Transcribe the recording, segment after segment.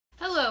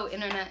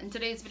internet, and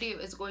today's video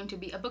is going to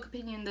be a book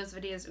opinion. Those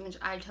videos in which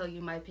I tell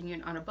you my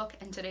opinion on a book,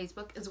 and today's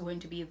book is going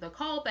to be The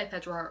Call by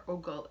Peadar or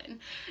GuIlín.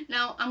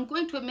 Now, I'm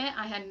going to admit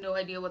I had no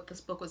idea what this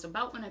book was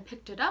about when I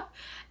picked it up,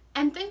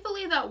 and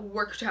thankfully that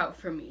worked out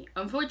for me.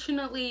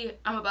 Unfortunately,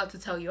 I'm about to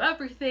tell you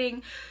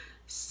everything,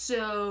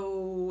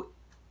 so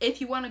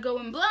if you want to go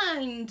in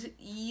blind,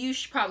 you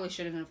probably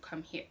shouldn't have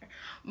come here.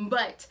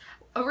 But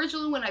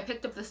originally when I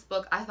picked up this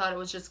book, I thought it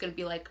was just going to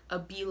be like a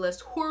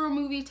B-list horror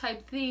movie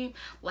type theme.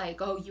 Like,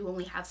 oh, you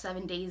only have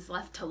 7 days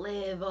left to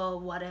live, oh,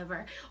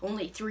 whatever.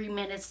 Only 3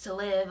 minutes to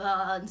live,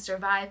 and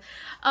survive.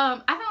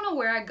 I don't know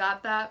where I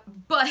got that,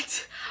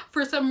 but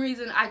for some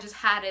reason I just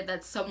had it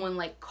that someone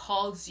like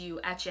calls you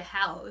at your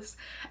house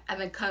and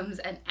then comes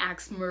and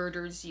axe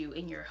murders you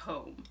in your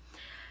home.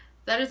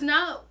 That is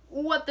not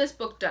what this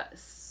book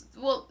does.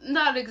 Well,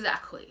 not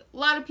exactly. A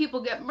lot of people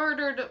get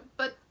murdered,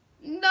 but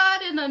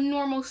not in a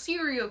normal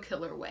serial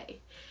killer way.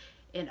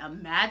 In a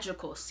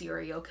magical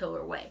serial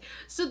killer way.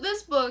 So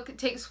this book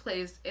takes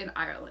place in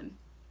Ireland.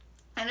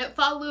 And it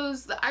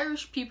follows the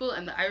Irish people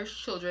and the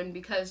Irish children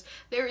because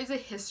there is a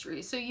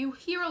history. So you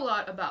hear a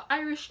lot about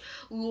Irish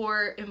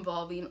lore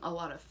involving a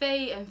lot of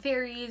fae and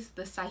fairies,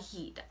 the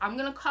Saeed. I'm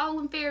going to call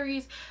them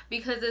fairies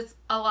because it's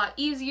a lot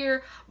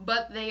easier,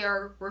 but they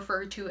are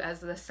referred to as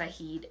the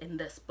Saeed in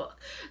this book.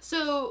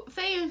 So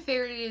fae and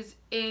fairies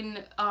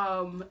in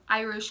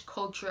Irish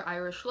culture,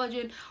 Irish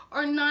legend,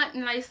 are not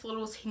nice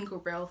little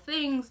Tinkerbell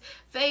things.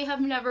 Fae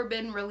have never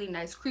been really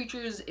nice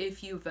creatures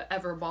if you've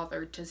ever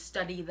bothered to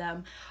study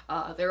them.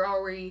 They're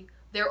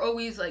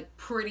always like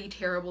pretty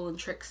terrible and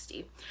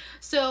tricksy.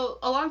 So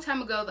a long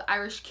time ago, the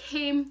Irish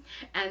came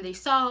and they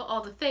saw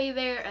all the fae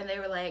there and they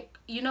were like,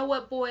 you know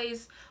what,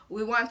 boys,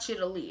 we want you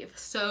to leave.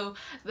 So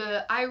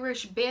the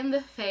Irish banned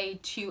the fae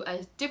to a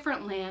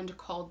different land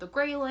called the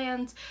Grey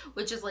Lands,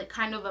 which is like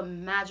kind of a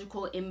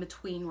magical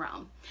in-between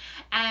realm.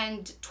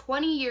 And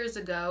 20 years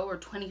ago or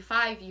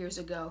 25 years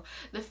ago,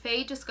 the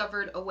fae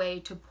discovered a way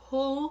to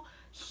pull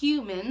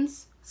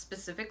humans,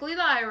 specifically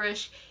the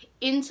Irish,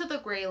 into the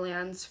Grey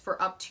Lands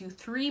for up to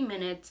 3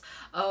 minutes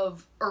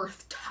of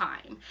Earth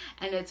time.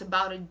 And it's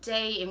about a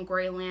day in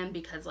Greyland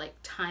because like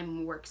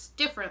time works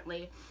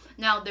differently.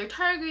 Now they're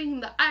targeting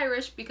the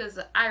Irish because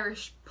the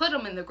Irish put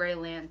them in the Grey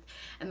Land,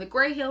 and the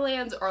Grey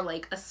Lands are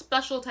like a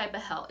special type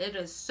of hell. It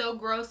is so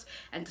gross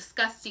and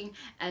disgusting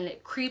and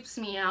it creeps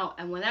me out,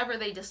 and whenever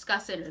they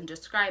discuss it and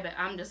describe it,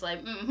 I'm just like,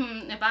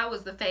 if I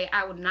was the fae,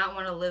 I would not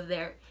want to live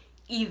there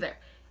either.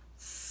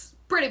 It's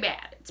pretty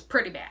bad. It's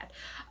pretty bad.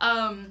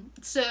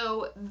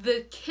 So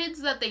the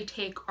kids that they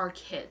take are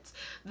kids.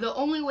 The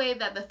only way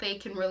that the fae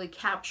can really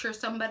capture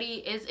somebody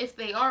is if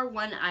they are,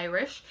 one,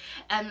 Irish,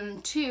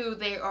 and two,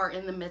 they are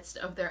in the midst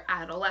of their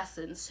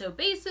adolescence. So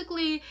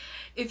basically,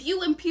 if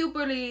you in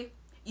puberty,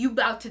 you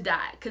about to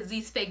die, because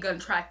these fae gonna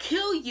try to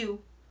kill you,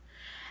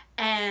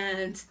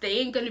 and they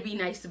ain't gonna be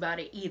nice about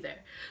it either.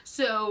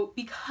 So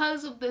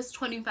because of this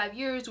 25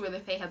 years where the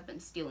fae have been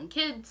stealing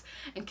kids,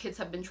 and kids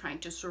have been trying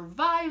to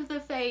survive the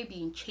fae,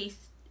 being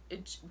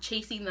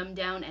chasing them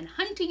down and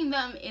hunting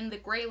them in the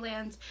Grey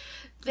Lands,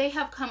 they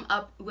have come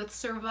up with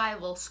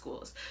survival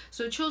schools.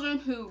 So children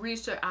who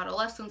reach their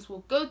adolescence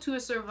will go to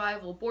a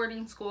survival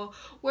boarding school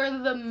where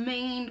the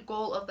main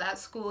goal of that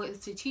school is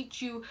to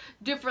teach you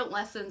different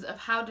lessons of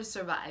how to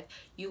survive.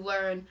 You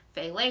learn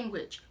fae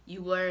language, you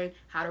learn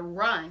how to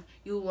run,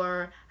 you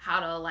learn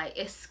how to like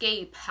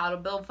escape, how to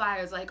build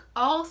fires, like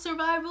all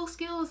survival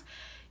skills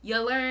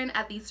you learn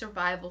at these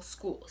survival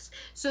schools.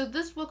 So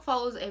this book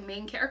follows a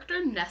main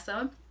character,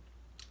 Nessa,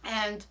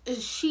 and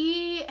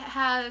she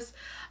has,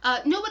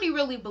 nobody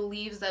really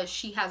believes that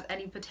she has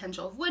any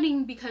potential of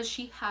winning because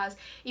she has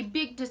a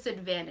big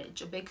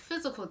disadvantage, a big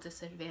physical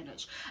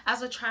disadvantage.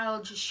 As a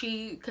child,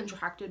 she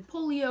contracted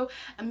polio,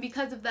 and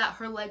because of that,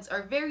 her legs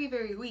are very,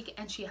 very weak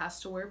and she has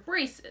to wear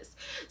braces.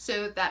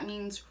 So that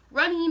means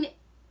running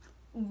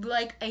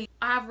like a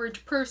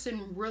average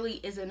person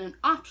really isn't an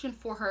option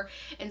for her.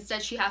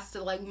 Instead, she has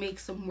to like make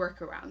some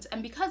workarounds,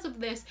 and because of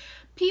this,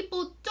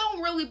 people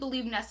don't really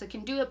believe Nessa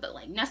can do it, but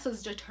like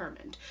Nessa's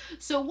determined.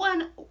 So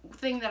one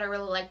thing that I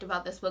really liked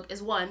about this book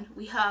is, one,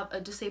 we have a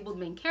disabled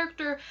main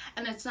character,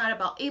 and it's not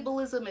about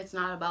ableism. It's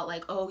not about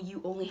like, oh, you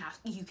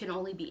can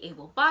only be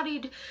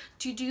able-bodied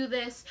to do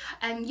this.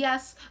 And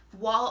yes,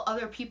 while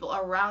other people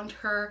around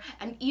her,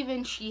 and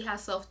even she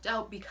has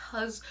self-doubt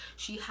because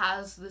she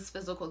has this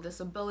physical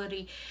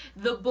disability,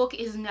 the book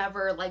is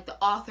never, like the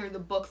author, the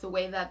book, the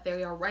way that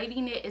they are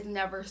writing it is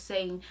never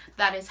saying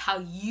that is how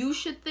you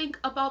should think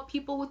about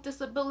people with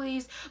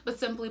disabilities, but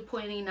simply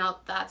pointing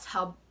out that's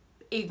how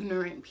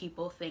ignorant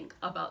people think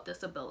about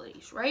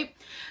disabilities, right?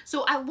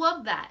 So I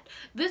love that.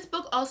 This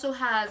book also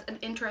has an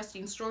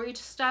interesting story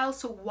style.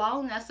 So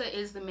while Nessa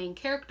is the main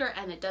character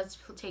and it does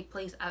take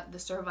place at the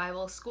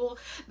survival school,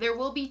 there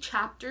will be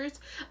chapters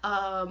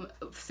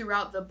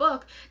throughout the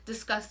book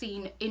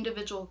discussing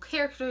individual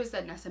characters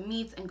that Nessa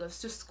meets and goes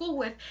to school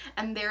with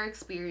and their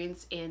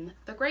experience in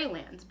the Grey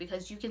Lands,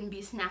 because you can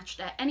be snatched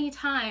at any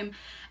time,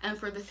 and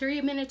for the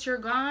 3 minutes you're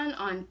gone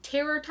on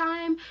terror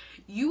time,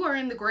 you are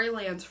in the Grey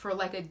Lands for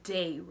like a day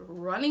aka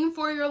running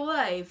for your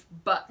life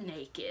butt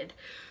naked.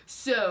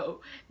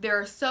 So there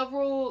are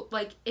several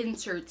like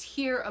inserts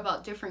here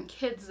about different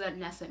kids that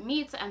Nessa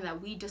meets and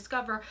that we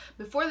discover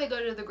before they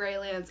go to the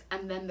Greylands,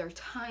 and then their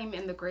time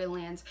in the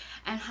Greylands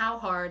and how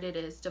hard it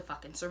is to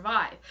fucking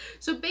survive.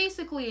 So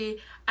basically,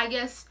 I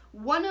guess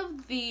one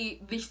of the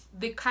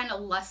kind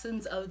of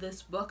lessons of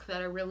this book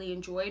that I really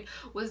enjoyed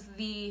was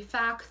the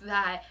fact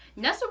that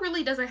Nessa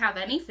really doesn't have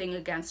anything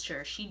against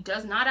her. She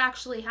does not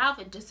actually have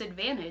a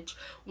disadvantage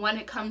when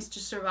it comes to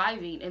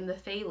surviving in the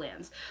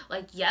Feylands.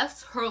 Like,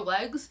 yes, her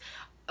legs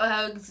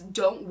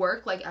don't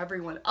work like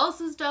everyone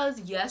else's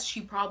does. Yes,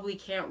 she probably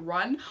can't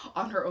run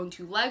on her own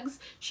two legs.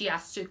 She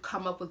has to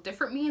come up with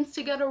different means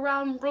to get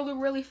around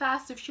really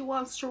fast if she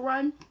wants to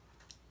run.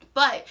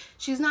 But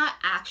she's not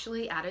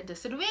actually at a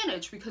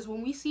disadvantage, because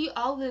when we see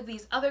all of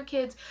these other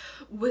kids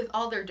with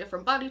all their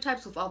different body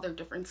types, with all their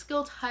different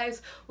skill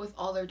types, with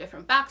all their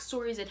different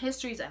backstories and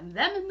histories, and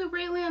them in the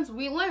Greylands,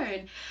 we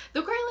learn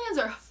the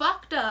Greylands are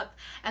fucked up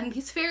and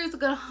these fairies are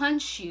gonna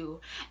hunt you,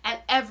 and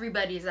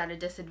everybody's at a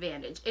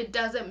disadvantage. It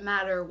doesn't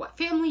matter what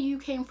family you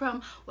came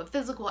from, what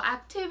physical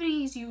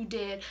activities you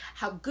did,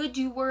 how good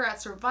you were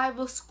at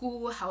survival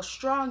school, how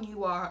strong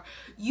you are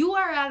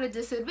at a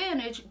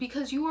disadvantage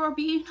because you are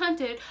being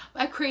hunted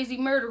by crazy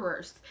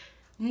murderers.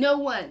 No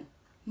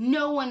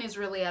one is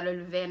really at an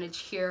advantage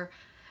here.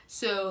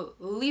 So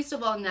least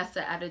of all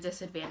Nessa at a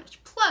disadvantage.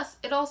 Plus,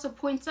 it also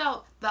points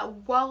out that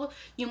while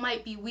you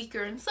might be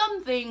weaker in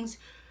some things,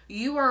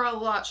 you are a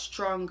lot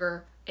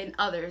stronger in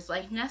others.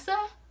 Like, Nessa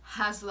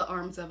has the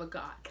arms of a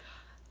god.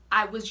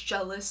 I was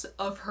jealous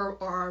of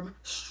her arm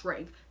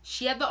strength.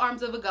 She had the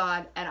arms of a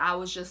god, and I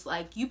was just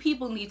like, you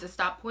people need to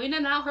stop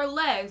pointing out her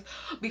legs,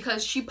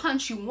 because she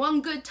punched you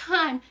one good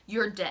time,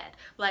 you're dead.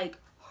 Like,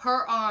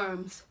 her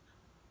arms,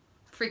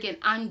 freaking,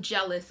 I'm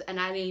jealous, and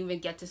I didn't even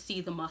get to see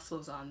the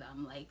muscles on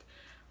them. Like,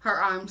 her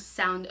arms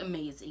sound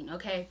amazing,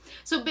 okay?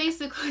 So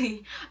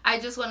basically, I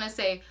just want to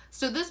say,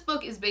 so this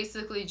book is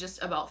basically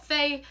just about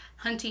Fae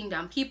hunting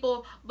down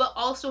people, but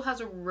also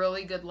has a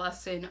really good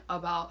lesson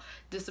about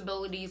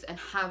disabilities and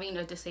having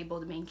a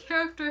disabled main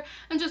character,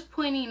 and just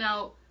pointing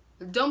out,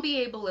 don't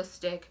be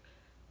ableistic.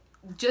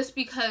 Just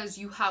because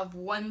you have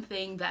one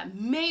thing that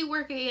may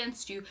work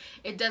against you,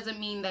 it doesn't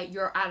mean that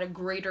you're at a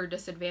greater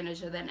disadvantage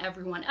than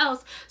everyone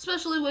else,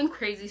 especially when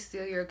crazy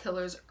serial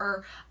killers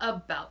are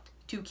about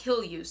to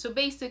kill you. So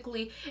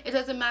basically, it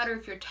doesn't matter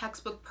if you're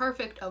textbook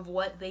perfect of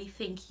what they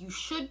think you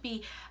should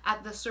be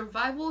at the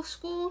survival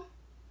school.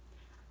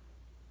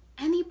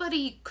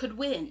 Anybody could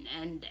win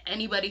and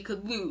anybody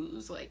could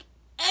lose. Like,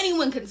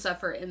 anyone can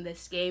suffer in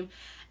this game.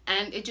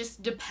 And it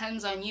just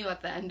depends on you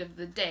at the end of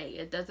the day.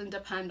 It doesn't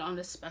depend on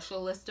a special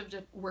list of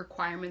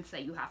requirements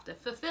that you have to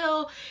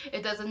fulfill.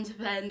 It doesn't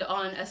depend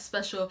on a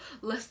special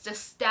list of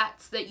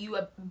stats that you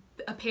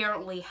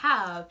apparently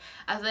have.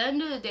 At the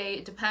end of the day,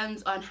 it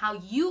depends on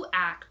how you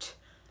act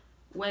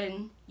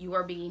when you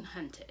are being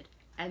hunted.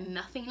 And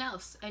nothing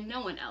else, and no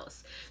one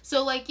else.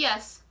 So, like,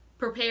 yes,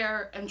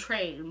 prepare and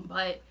train,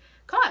 but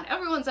come on,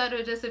 everyone's at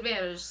a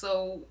disadvantage.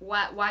 So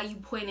why you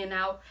pointing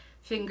out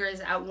fingers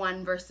at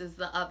one versus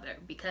the other?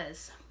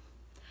 Because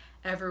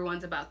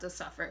everyone's about to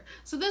suffer.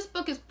 So this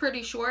book is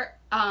pretty short.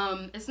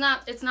 It's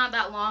not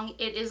that long.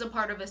 It is a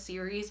part of a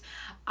series.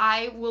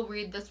 I will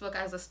read this book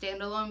as a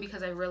standalone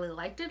because I really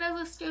liked it as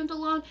a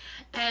standalone,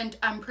 and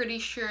I'm pretty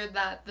sure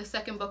that the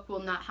second book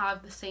will not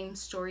have the same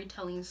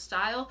storytelling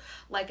style.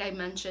 Like I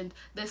mentioned,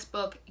 this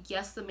book,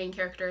 yes, the main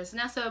character is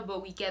Nessa,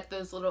 but we get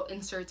those little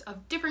inserts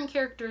of different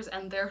characters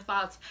and their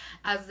thoughts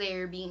as they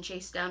are being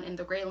chased down in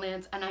the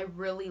Greylands, and I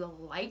really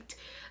liked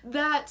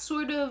that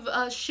sort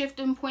of shift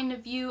in point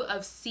of view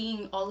of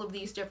seeing all of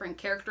these different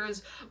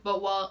characters,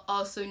 but while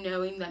also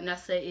knowing that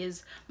Nessa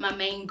is my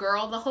main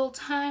girl the whole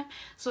time.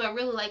 So I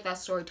really like that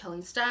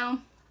storytelling style.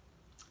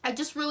 I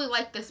just really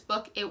like this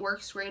book. It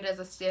works great as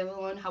a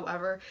standalone.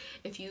 However,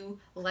 if you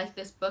like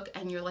this book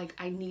and you're like,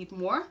 I need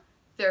more,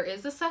 there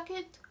is a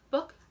second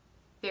book.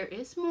 There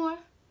is more.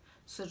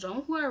 So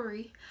don't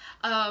worry.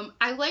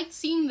 I liked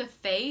seeing the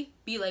Fae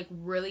be like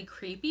really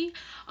creepy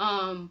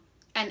and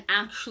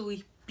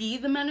actually be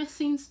the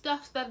menacing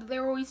stuff that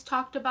they're always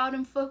talked about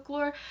in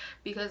folklore,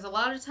 because a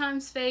lot of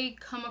times Fae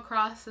come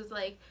across as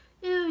like,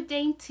 ooh,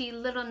 dainty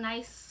little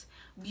nice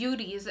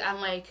beauties, and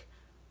like,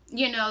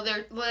 you know,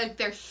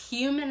 they're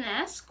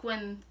human-esque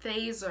when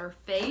Faes are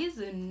Faes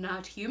and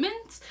not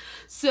humans.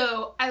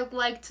 So I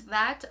liked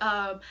that.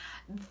 A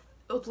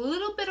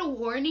little bit of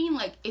warning,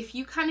 like if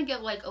you kind of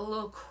get like a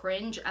little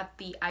cringe at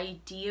the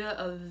idea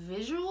of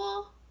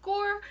visual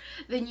gore,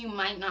 then you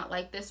might not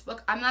like this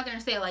book. I'm not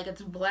gonna say like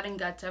it's blood and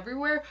guts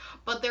everywhere,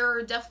 but there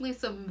are definitely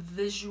some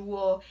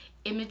visual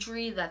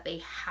imagery that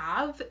they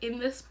have in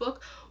this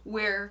book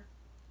where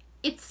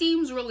it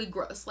seems really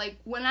gross. Like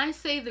when I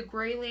say the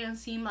Greylands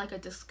seem like a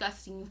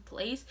disgusting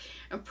place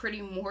and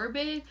pretty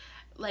morbid,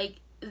 like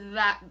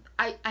that,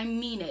 I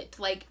mean it.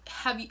 Like,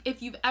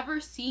 if you've ever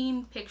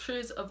seen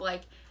pictures of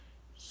like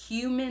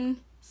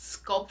human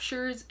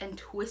sculptures and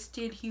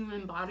twisted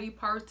human body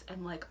parts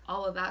and like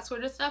all of that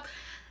sort of stuff,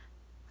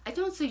 I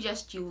don't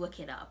suggest you look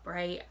it up,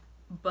 right?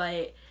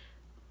 but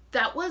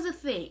that was a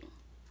thing,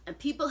 and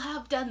people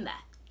have done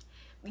that,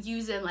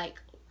 using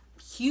like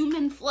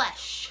human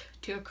flesh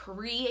to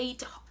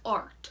create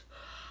art.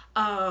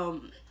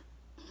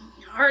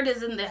 Art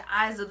is in the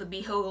eyes of the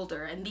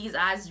beholder, and these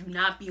eyes do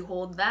not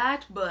behold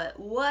that, but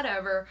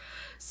whatever.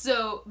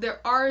 So there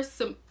are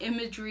some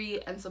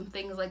imagery and some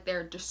things like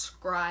they're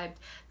described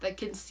that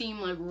can seem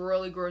like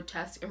really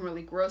grotesque and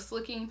really gross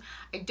looking.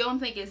 I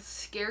don't think it's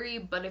scary,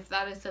 but if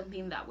that is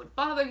something that would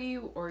bother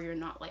you, or you're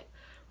not like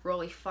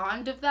really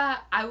fond of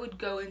that, I would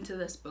go into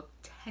this book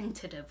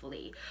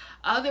tentatively.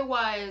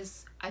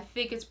 Otherwise, I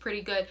think it's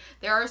pretty good.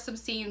 There are some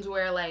scenes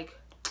where like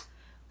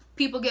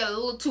people get a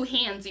little too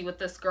handsy with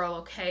this girl,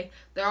 okay?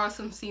 There are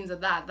some scenes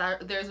of that.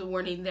 There's a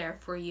warning there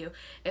for you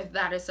if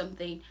that is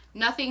something.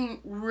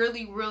 Nothing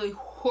really, really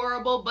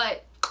horrible,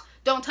 but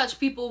don't touch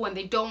people when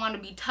they don't want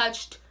to be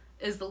touched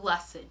is the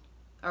lesson,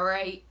 all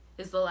right?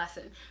 Is the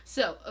lesson.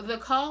 So, The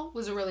Call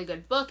was a really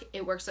good book.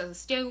 It works as a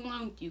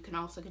standalone. You can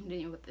also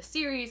continue with the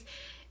series.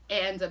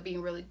 It ends up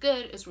being really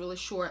good. It's really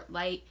short,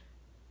 light.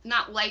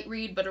 Not light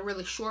read, but a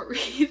really short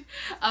read.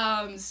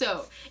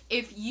 So,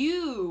 if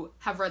you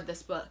have read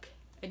this book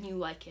and you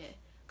like it,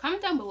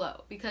 comment down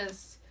below,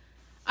 because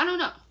I don't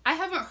know, I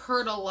haven't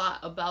heard a lot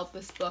about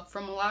this book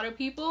from a lot of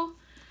people,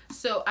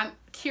 so I'm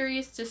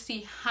curious to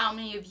see how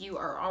many of you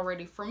are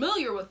already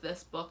familiar with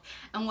this book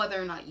and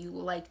whether or not you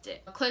liked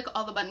it. Click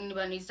all the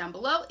bunnies down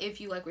below if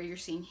you like what you're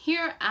seeing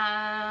here,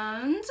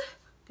 and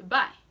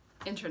goodbye,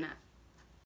 internet.